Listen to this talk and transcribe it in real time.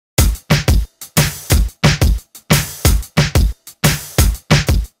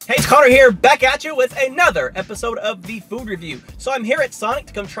Hey, it's Connor here, back at you with another episode of the food review. So I'm here at Sonic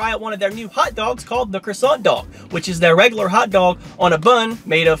to come try out one of their new hot dogs called the Croissant dog, which is their regular hot dog on a bun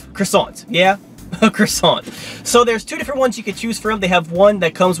made of croissants. Yeah, a croissant. So there's two different ones you could choose from. They have one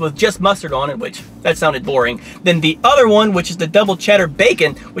that comes with just mustard on it, which that sounded boring. Then the other one, which is the double cheddar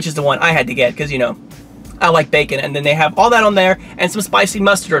bacon, which is the one I had to get because, you know, I like bacon, and then they have all that on there and some spicy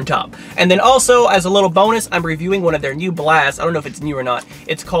mustard on top. And then also, as a little bonus, I'm reviewing one of their new blasts. I don't know if it's new or not.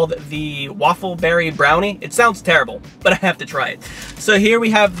 It's called the Waffleberry Brownie. It sounds terrible, but I have to try it. So here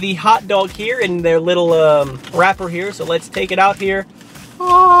we have the hot dog here in their little wrapper here. So let's take it out here.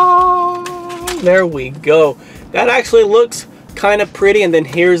 Oh, there we go. That actually looks kind of pretty. And then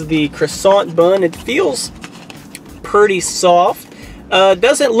here's the croissant bun. It feels pretty soft.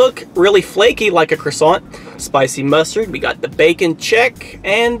 Doesn't look really flaky like a croissant. Spicy mustard, we got the bacon check,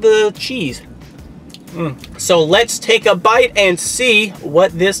 and the cheese. So let's take a bite and see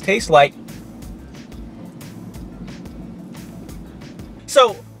what this tastes like.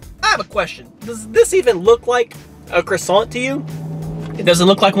 So, I have a question. Does this even look like a croissant to you? It doesn't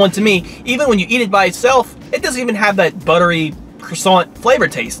look like one to me. Even when you eat it by itself, it doesn't even have that buttery croissant flavor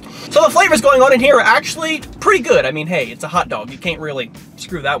taste. So the flavors going on in here are actually pretty good. I mean, hey, it's a hot dog. You can't really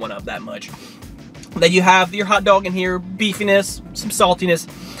screw that one up that much. Then you have your hot dog in here, beefiness, some saltiness,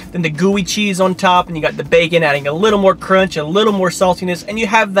 then the gooey cheese on top, and you got the bacon adding a little more crunch, a little more saltiness, and you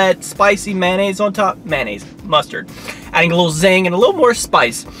have that spicy mayonnaise on top, mustard, adding a little zing and a little more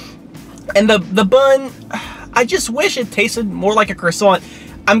spice. And the bun, I just wish it tasted more like a croissant.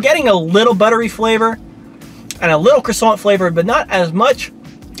 I'm getting a little buttery flavor and a little croissant flavor, but not as much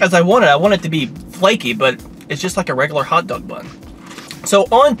as I wanted. I want it to be flaky, but it's just like a regular hot dog bun. So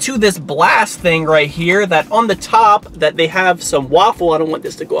on to this blast thing right here, that on the top that they have some waffle. I don't want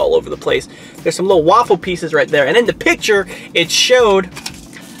this to go all over the place. There's some little waffle pieces right there. And in the picture, it showed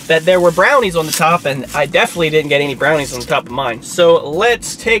that there were brownies on the top, and I definitely didn't get any brownies on the top of mine. So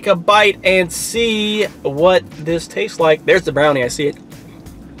let's take a bite and see what this tastes like. There's the brownie, I see it.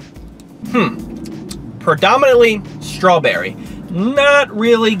 Predominantly strawberry. Not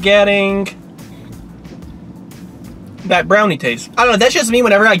really getting that brownie taste. I don't know, that's just me.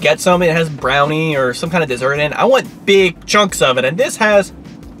 Whenever I get something that has brownie or some kind of dessert in, I want big chunks of it, and this has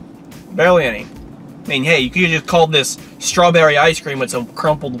barely any. I mean, hey, you could just call this strawberry ice cream with some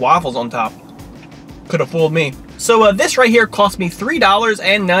crumpled waffles on top. Could have fooled me. So this right here cost me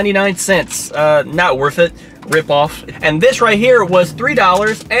 $3.99. Not worth it. Rip off. And this right here was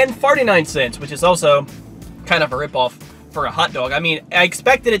 $3.49, which is also kind of a rip off for a hot dog. I mean, I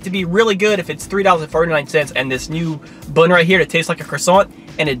expected it to be really good if it's $3.49 and this new bun right here to taste like a croissant,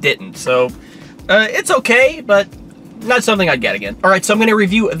 and it didn't. So it's okay, but not something I'd get again. All right, so I'm gonna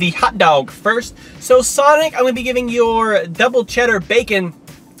review the hot dog first. So Sonic, I'm gonna be giving your double cheddar bacon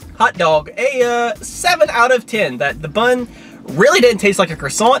hot dog a 7 out of 10. That the bun really didn't taste like a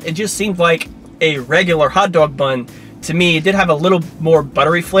croissant. It just seemed like a regular hot dog bun to me. It did have a little more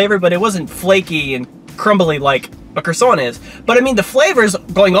buttery flavor, but it wasn't flaky and crumbly like a croissant is. But I mean, the flavors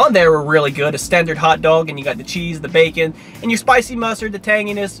going on there were really good. A standard hot dog, and you got the cheese, the bacon, and your spicy mustard, the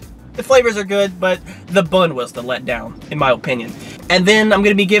tanginess. The flavors are good, but the bun was the letdown, in my opinion. And then I'm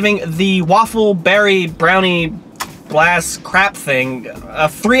gonna be giving the Waffleberry Brownie Blast crap thing a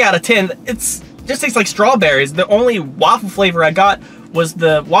 3 out of 10. It's just tastes like strawberries. The only waffle flavor I got was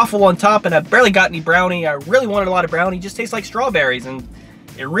the waffle on top, and I barely got any brownie. I really wanted a lot of brownie. It just tastes like strawberries, and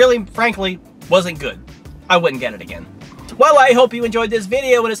it really, frankly, wasn't good. I wouldn't get it again. Well, I hope you enjoyed this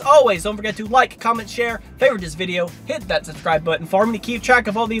video, and as always, don't forget to like, comment, share, favorite this video, hit that subscribe button for me to keep track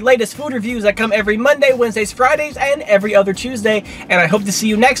of all the latest food reviews that come every Monday, Wednesdays, Fridays, and every other Tuesday. And I hope to see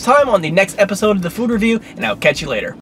you next time on the next episode of the food review, and I'll catch you later.